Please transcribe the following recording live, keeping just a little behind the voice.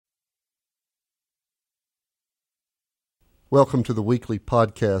Welcome to the weekly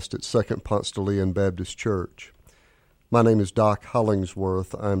podcast at Second Ponce de Leon Baptist Church. My name is Doc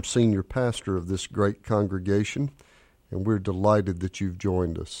Hollingsworth. I'm senior pastor of this great congregation, and we're delighted that you've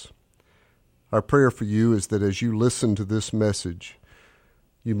joined us. Our prayer for you is that as you listen to this message,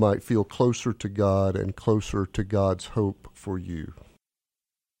 you might feel closer to God and closer to God's hope for you.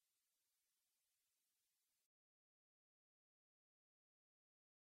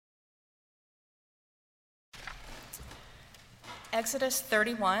 Exodus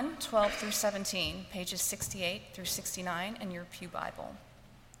 31, 12 through 17, pages 68 through 69 in your Pew Bible.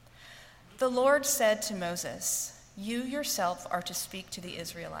 The Lord said to Moses, "You yourself are to speak to the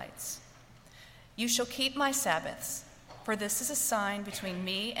Israelites. You shall keep my Sabbaths, for this is a sign between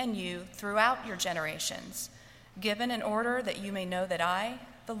me and you throughout your generations, given in order that you may know that I,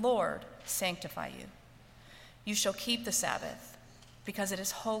 the Lord, sanctify you. You shall keep the Sabbath, because it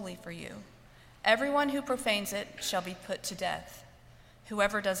is holy for you. Everyone who profanes it shall be put to death.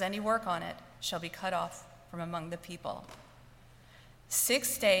 Whoever does any work on it shall be cut off from among the people.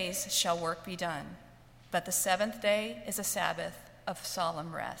 6 days shall work be done, but the seventh day is a Sabbath of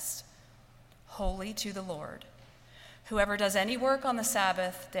solemn rest, holy to the Lord. Whoever does any work on the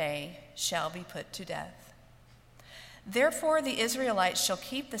Sabbath day shall be put to death. Therefore the Israelites shall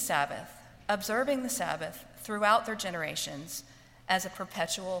keep the Sabbath, observing the Sabbath throughout their generations as a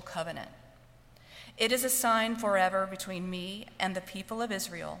perpetual covenant. It is a sign forever between me and the people of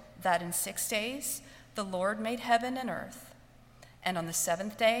Israel that in 6 days the Lord made heaven and earth, and on the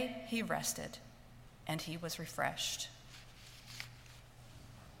seventh day he rested, and he was refreshed."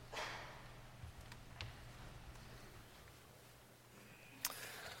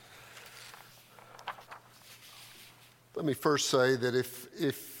 Let me first say that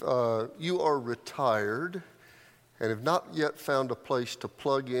if you are retired and have not yet found a place to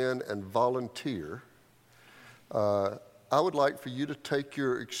plug in and volunteer, I would like for you to take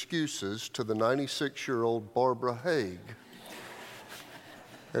your excuses to the 96-year-old Barbara Haig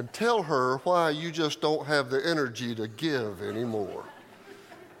and tell her why you just don't have the energy to give anymore.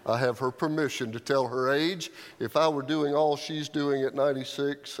 I have her permission to tell her age. If I were doing all she's doing at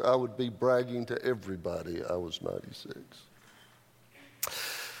 96, I would be bragging to everybody I was 96.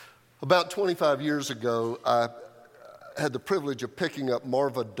 About 25 years ago, I had the privilege of picking up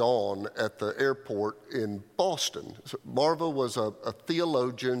Marva Dawn at the airport in Boston. So Marva was a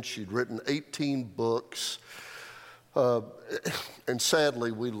theologian. She'd written 18 books. And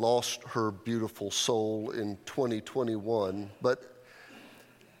sadly, we lost her beautiful soul in 2021. But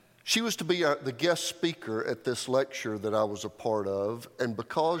she was to be the guest speaker at this lecture that I was a part of. And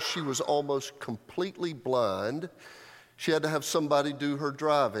because she was almost completely blind, she had to have somebody do her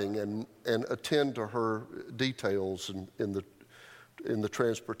driving and attend to her details in the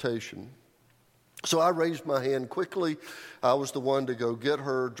transportation. So I raised my hand quickly. I was the one to go get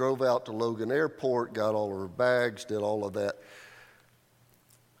her, drove out to Logan Airport, got all of her bags, did all of that.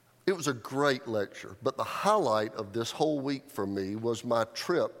 It was a great lecture, but the highlight of this whole week for me was my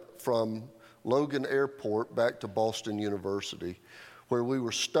trip from Logan Airport back to Boston University, where we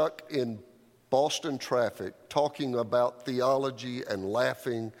were stuck in Boston traffic, talking about theology and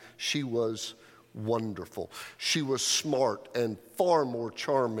laughing. She was wonderful. She was smart and far more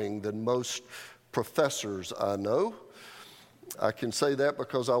charming than most professors I know. I can say that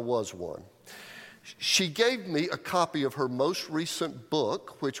because I was one. She gave me a copy of her most recent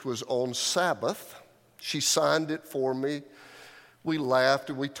book, which was on Sabbath. She signed it for me. We laughed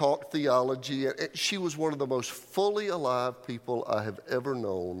and we talked theology. She was one of the most fully alive people I have ever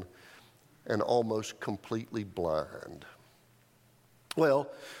known, and almost completely blind. Well,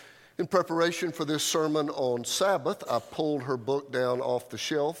 in preparation for this sermon on Sabbath, I pulled her book down off the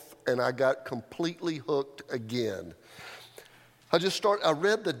shelf and I got completely hooked again. I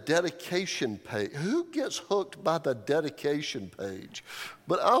read the dedication page. Who gets hooked by the dedication page?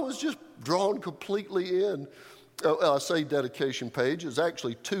 But I was just drawn completely in. I say dedication page. It's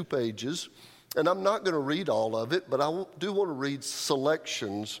actually 2 pages. And I'm not going to read all of it, but I do want to read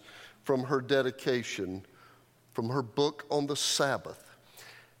selections from her dedication, from her book on the Sabbath,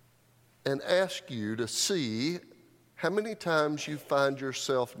 and ask you to see how many times you find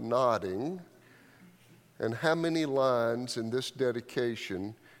yourself nodding and how many lines in this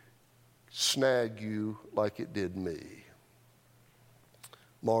dedication snag you like it did me.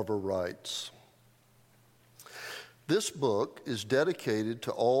 Marva writes, "This book is dedicated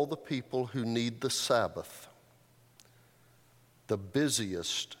to all the people who need the Sabbath, the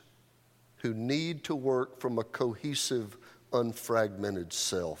busiest, who need to work from a cohesive, unfragmented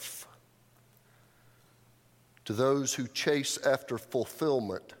self. To those who chase after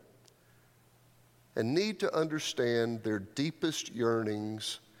fulfillment and need to understand their deepest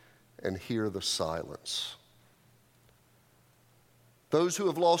yearnings and hear the silence. Those who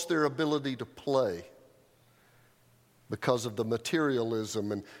have lost their ability to play because of the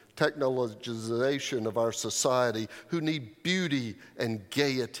materialism and technologization of our society, who need beauty and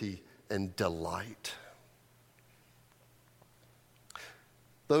gaiety and delight.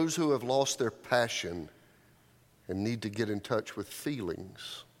 Those who have lost their passion and need to get in touch with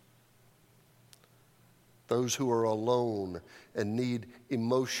feelings. Those who are alone and need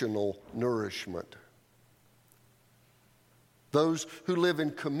emotional nourishment. Those who live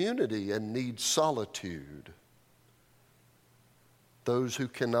in community and need solitude. Those who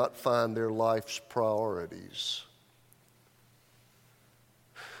cannot find their life's priorities.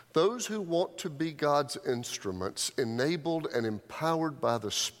 Those who want to be God's instruments, enabled and empowered by the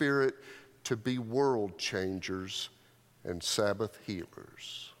Spirit to be world changers and Sabbath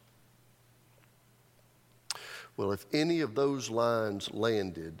healers. Well, if any of those lines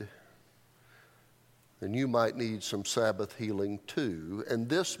landed, then you might need some Sabbath healing too, and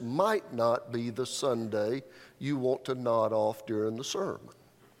this might not be the Sunday you want to nod off during the sermon.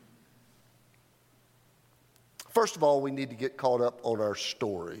 First of all, we need to get caught up on our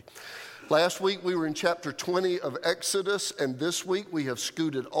story. Last week we were in chapter 20 of Exodus, and this week we have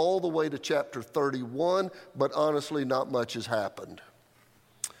scooted all the way to chapter 31, but honestly not much has happened.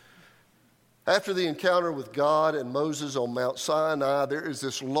 After the encounter with God and Moses on Mount Sinai, there is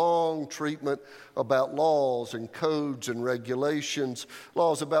this long treatment about laws and codes and regulations,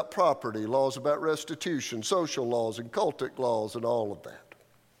 laws about property, laws about restitution, social laws and cultic laws and all of that.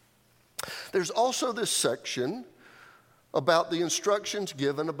 There's also this section about the instructions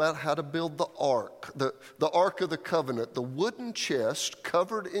given about how to build the ark, the Ark of the Covenant, the wooden chest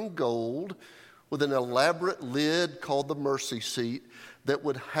covered in gold with an elaborate lid called the mercy seat that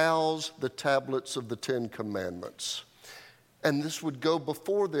would house the tablets of the Ten Commandments. And this would go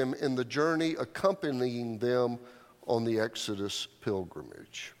before them in the journey accompanying them on the Exodus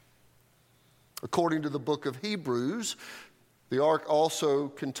pilgrimage. According to the book of Hebrews, the ark also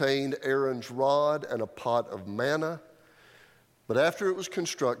contained Aaron's rod and a pot of manna. But after it was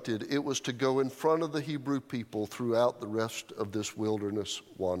constructed, it was to go in front of the Hebrew people throughout the rest of this wilderness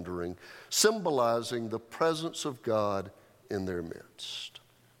wandering, symbolizing the presence of God in their midst.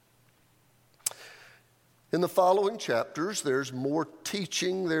 In the following chapters, there's more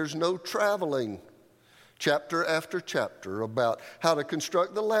teaching, there's no traveling. Chapter after chapter about how to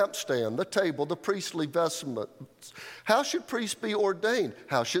construct the lampstand, the table, the priestly vestments. How should priests be ordained?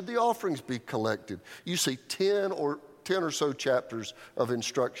 How should the offerings be collected? You see 10 or so chapters of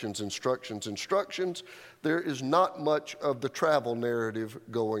instructions. There is not much of the travel narrative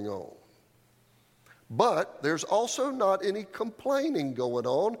going on. But there's also not any complaining going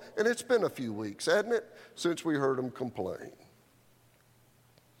on, and it's been a few weeks, hasn't it, since we heard them complain.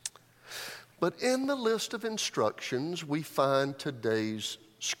 But in the list of instructions, we find today's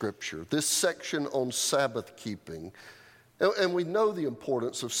scripture, this section on Sabbath keeping. And we know the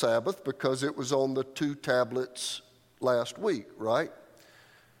importance of Sabbath because it was on the 2 tablets last week, right?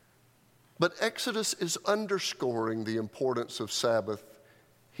 But Exodus is underscoring the importance of Sabbath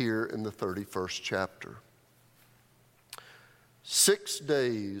here in the 31st chapter. 6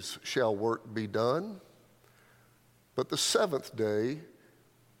 days shall work be done, but the 7th day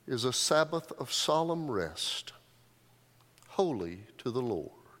is a Sabbath of solemn rest, holy to the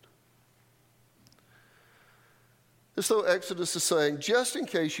Lord. As though Exodus is saying, just in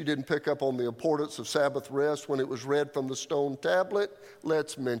case you didn't pick up on the importance of Sabbath rest when it was read from the stone tablet,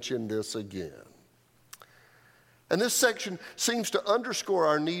 let's mention this again. And this section seems to underscore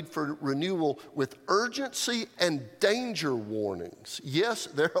our need for renewal with urgency and danger warnings. Yes,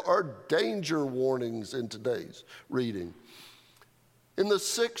 there are danger warnings in today's reading. In the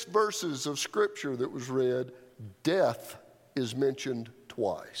 6 verses of Scripture that was read, death is mentioned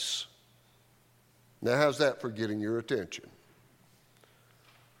twice. Now, how's that for getting your attention?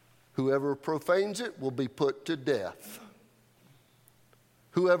 Whoever profanes it will be put to death.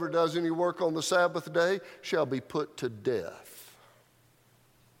 Whoever does any work on the Sabbath day shall be put to death.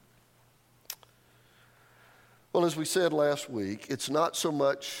 Well, as we said last week, it's not so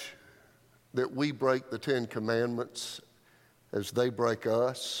much that we break the 10 Commandments as they break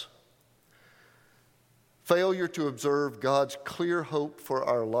us. Failure to observe God's clear hope for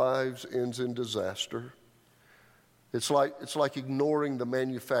our lives ends in disaster. It's like ignoring the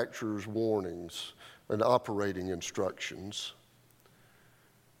manufacturer's warnings and operating instructions.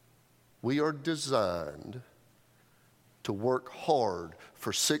 We are designed to work hard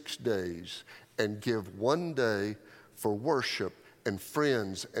for 6 days and give 1 day for worship and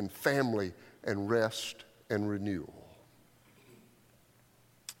friends and family and rest and renewal.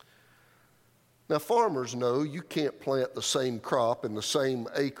 Now, farmers know you can't plant the same crop in the same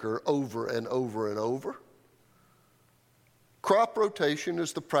acre over and over and over. Crop rotation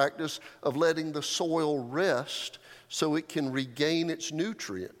is the practice of letting the soil rest so it can regain its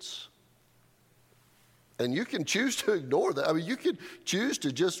nutrients. And you can choose to ignore that. I mean, you can choose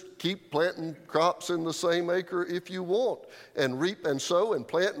to just keep planting crops in the same acre if you want, and reap and sow and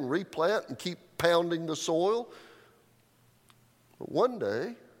plant and replant and keep pounding the soil. But one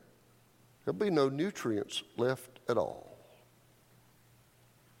day, there'll be no nutrients left at all.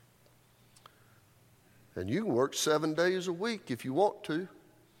 And you can work 7 days a week if you want to,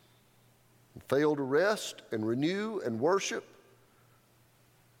 and fail to rest and renew and worship,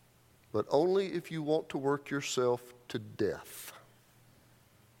 but only if you want to work yourself to death.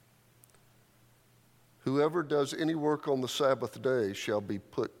 Whoever does any work on the Sabbath day shall be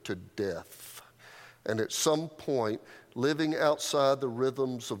put to death. And at some point, living outside the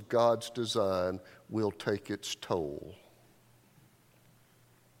rhythms of God's design will take its toll.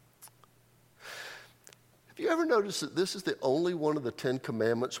 Have you ever noticed that this is the only one of the 10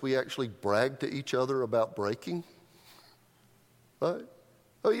 commandments we actually brag to each other about breaking? Right?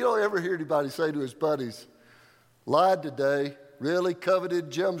 Oh, you don't ever hear anybody say to his buddies, lied today, really coveted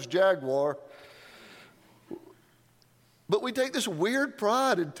Jim's Jaguar. But we take this weird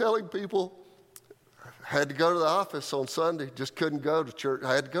pride in telling people, I had to go to the office on Sunday, just couldn't go to church.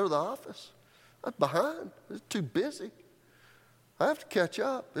 I had to go to the office. I was behind. I was too busy. I have to catch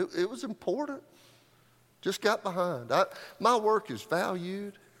up. It was important. Just got behind. My work is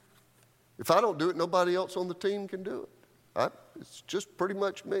valued. If I don't do it, nobody else on the team can do it. It's just pretty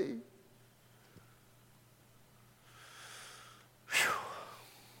much me. Whew.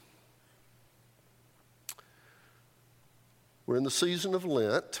 We're in the season of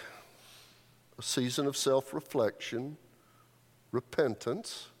Lent, a season of self-reflection,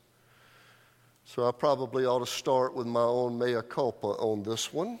 repentance. So I probably ought to start with my own mea culpa on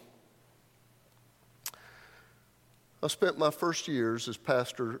this one. I spent my first years as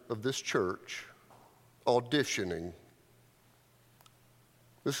pastor of this church auditioning.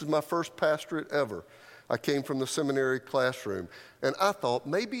 This is my first pastorate ever. I came from the seminary classroom, and I thought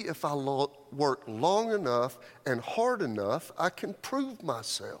maybe if I work long enough and hard enough, I can prove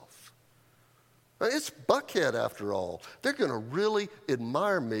myself. Now, it's Buckhead after all. They're going to really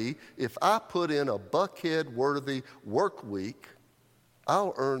admire me if I put in a Buckhead-worthy work week.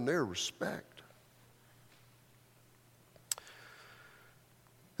 I'll earn their respect.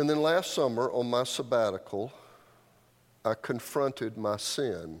 And then last summer on my sabbatical, I confronted my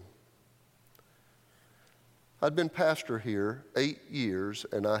sin. I'd been pastor here 8 years,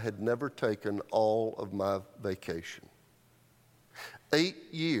 and I had never taken all of my vacation. 8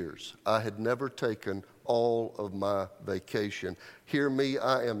 years, I had never taken all of my vacation. Hear me,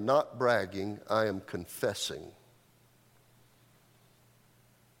 I am not bragging, I am confessing.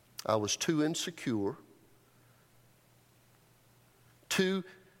 I was too insecure, too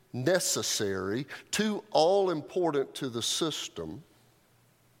necessary, too all-important to the system.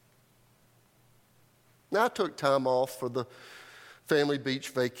 Now, I took time off for the family beach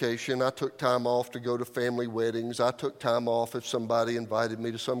vacation. I took time off to go to family weddings. I took time off if somebody invited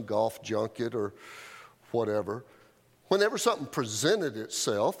me to some golf junket or whatever. Whenever something presented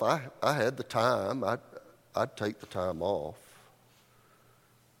itself, I had the time. I'd take the time off.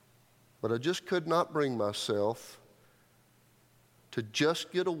 But I just could not bring myself to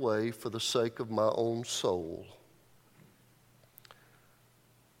just get away for the sake of my own soul.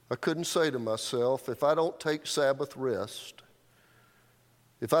 I couldn't say to myself, if I don't take Sabbath rest,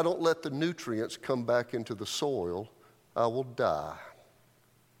 if I don't let the nutrients come back into the soil, I will die.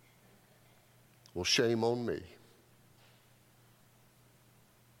 Well, shame on me.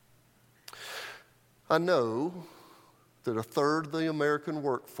 I know that a third of the American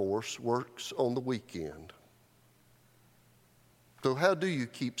workforce works on the weekend. So how do you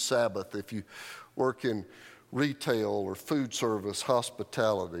keep Sabbath if you work in retail or food service,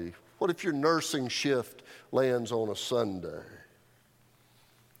 hospitality? What if your nursing shift lands on a Sunday?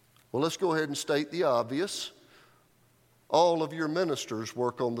 Well, let's go ahead and state the obvious. All of your ministers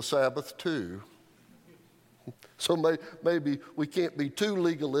work on the Sabbath too. So maybe we can't be too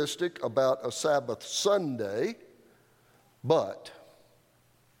legalistic about a Sabbath Sunday, but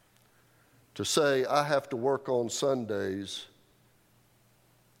to say I have to work on Sundays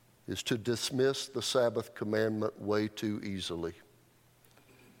is to dismiss the Sabbath commandment way too easily.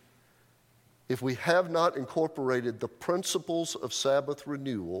 If we have not incorporated the principles of Sabbath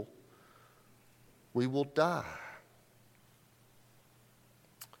renewal, we will die.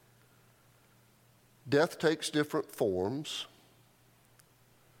 Death takes different forms.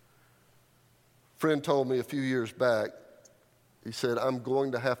 A friend told me a few years back, he said, I'm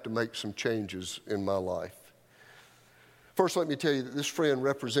going to have to make some changes in my life. First, let me tell you that this friend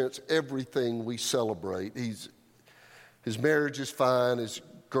represents everything we celebrate. His marriage is fine. His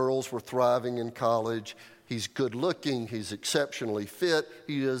girls were thriving in college. He's good looking. He's exceptionally fit.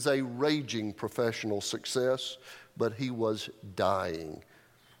 He is a raging professional success, but he was dying.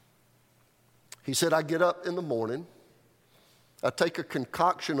 He said, I get up in the morning. I take a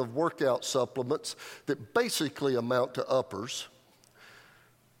concoction of workout supplements that basically amount to uppers.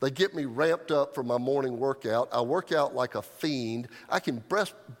 They get me ramped up for my morning workout. I work out like a fiend. I can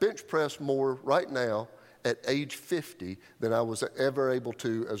bench press more right now at age 50 than I was ever able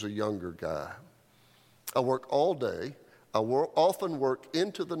to as a younger guy. I work all day. I often work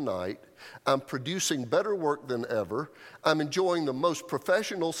into the night. I'm producing better work than ever. I'm enjoying the most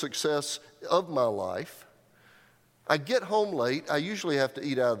professional success of my life. I get home late. I usually have to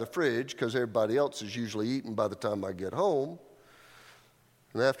eat out of the fridge because everybody else is usually eating by the time I get home.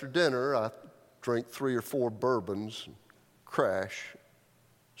 And after dinner, I drink 3 or 4 bourbons, crash,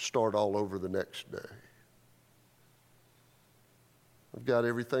 start all over the next day. I've got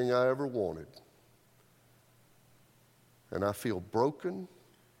everything I ever wanted. And I feel broken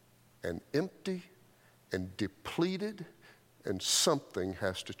and empty and depleted, and something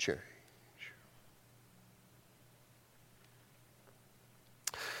has to change.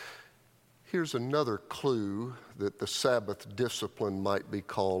 Here's another clue that the Sabbath discipline might be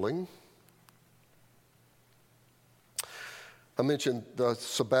calling. I mentioned the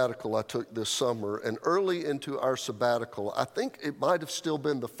sabbatical I took this summer, and early into our sabbatical, I think it might have still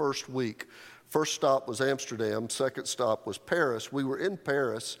been the first week. First stop was Amsterdam, second stop was Paris. We were in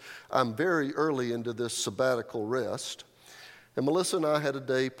Paris. I'm very early into this sabbatical rest. And Melissa and I had a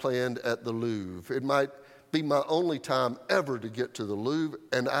day planned at the Louvre. It might be my only time ever to get to the Louvre,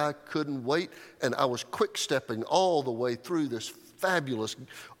 and I couldn't wait. And I was quick-stepping all the way through this fabulous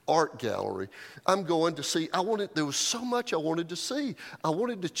art gallery. I'm going to see, there was so much I wanted to see. I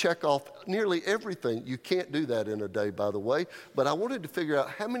wanted to check off nearly everything. You can't do that in a day, by the way, but I wanted to figure out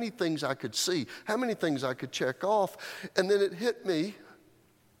how many things I could see, how many things I could check off. And then it hit me,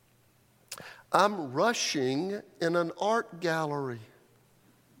 I'm rushing in an art gallery,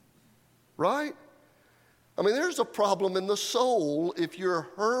 right? I mean, there's a problem in the soul if you're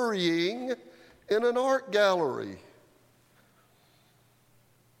hurrying in an art gallery.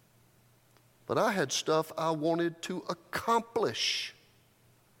 But I had stuff I wanted to accomplish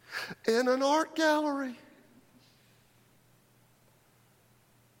in an art gallery.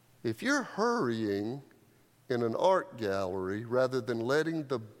 If you're hurrying in an art gallery rather than letting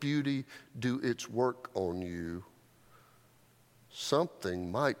the beauty do its work on you, something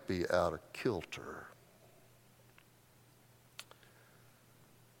might be out of kilter.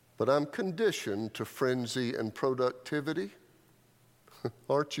 But I'm conditioned to frenzy and productivity.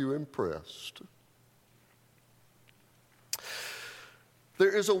 Aren't you impressed? There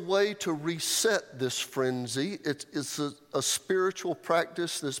is a way to reset this frenzy. It's a spiritual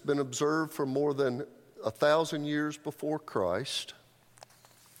practice that's been observed for more than 1,000 years before Christ.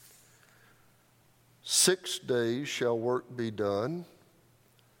 6 days shall work be done,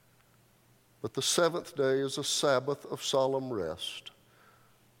 but the 7th day is a Sabbath of solemn rest,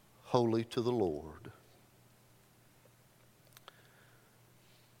 holy to the Lord.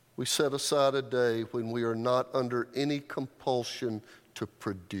 We set aside a day when we are not under any compulsion to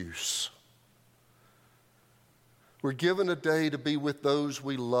produce. We're given a day to be with those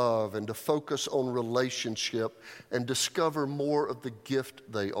we love and to focus on relationship and discover more of the gift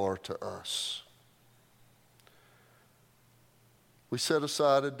they are to us. We set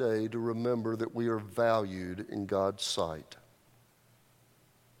aside a day to remember that we are valued in God's sight.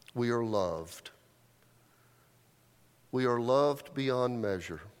 We are loved. We are loved beyond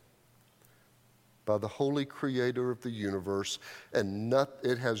measure by the holy creator of the universe, and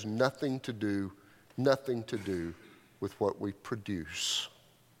it has nothing to do with what we produce.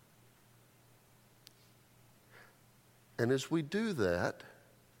 And as we do that,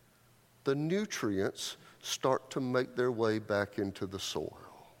 the nutrients start to make their way back into the soil.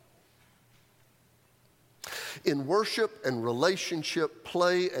 In worship and relationship,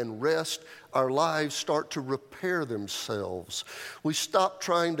 play and rest, our lives start to repair themselves. We stop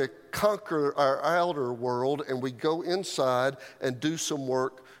trying to conquer our outer world and we go inside and do some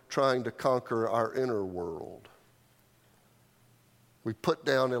work trying to conquer our inner world. We put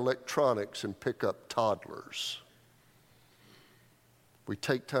down electronics and pick up toddlers. We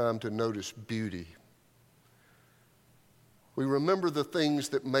take time to notice beauty. We remember the things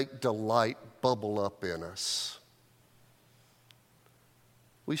that make delight bubble up in us.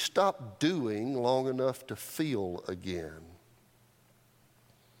 We stop doing long enough to feel again.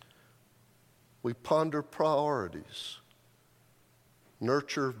 We ponder priorities,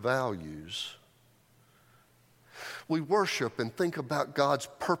 nurture values. We worship and think about God's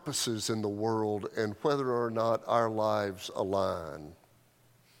purposes in the world and whether or not our lives align.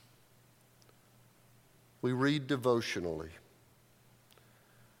 We read devotionally.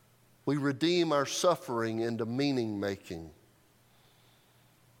 We redeem our suffering into meaning-making.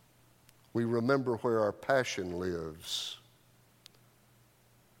 We remember where our passion lives.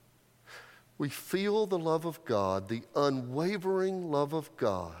 We feel the love of God, the unwavering love of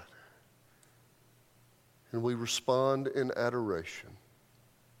God, and we respond in adoration.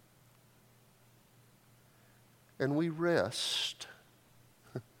 And we rest,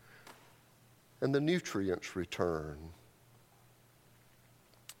 and the nutrients return.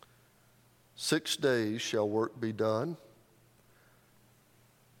 6 days shall work be done,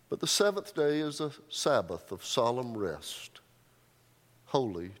 but the seventh day is a Sabbath of solemn rest,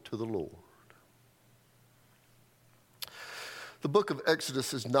 holy to the Lord. The book of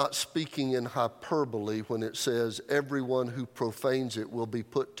Exodus is not speaking in hyperbole when it says everyone who profanes it will be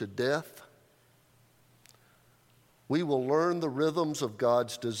put to death. We will learn the rhythms of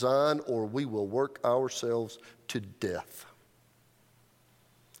God's design, or we will work ourselves to death.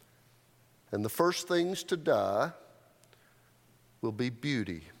 And the first things to die will be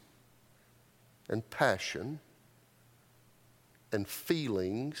beauty and passion and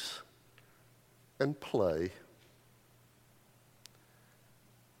feelings and play.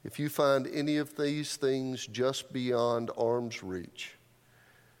 If you find any of these things just beyond arm's reach,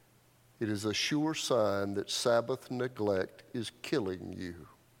 it is a sure sign that Sabbath neglect is killing you.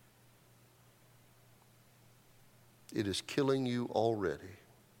 It is killing you already.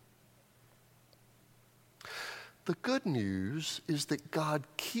 The good news is that God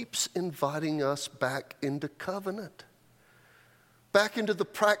keeps inviting us back into covenant, back into the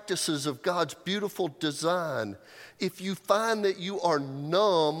practices of God's beautiful design. If you find that you are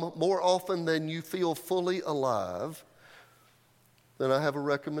numb more often than you feel fully alive, then I have a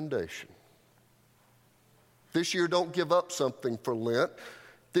recommendation. This year, don't give up something for Lent.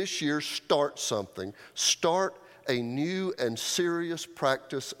 This year, start something. Start a new and serious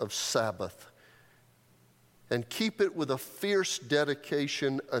practice of Sabbath. And keep it with a fierce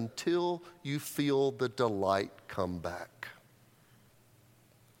dedication until you feel the delight come back.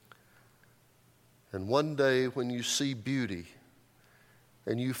 And one day when you see beauty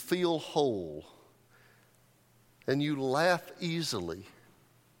and you feel whole and you laugh easily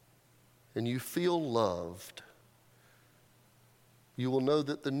and you feel loved, you will know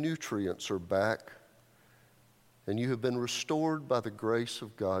that the nutrients are back and you have been restored by the grace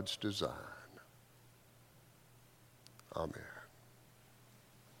of God's design. Amen.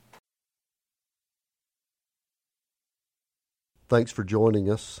 Thanks for joining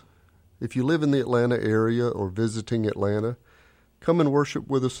us. If you live in the Atlanta area or visiting Atlanta, come and worship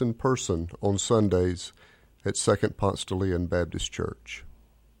with us in person on Sundays at Second Ponce de Leon Baptist Church.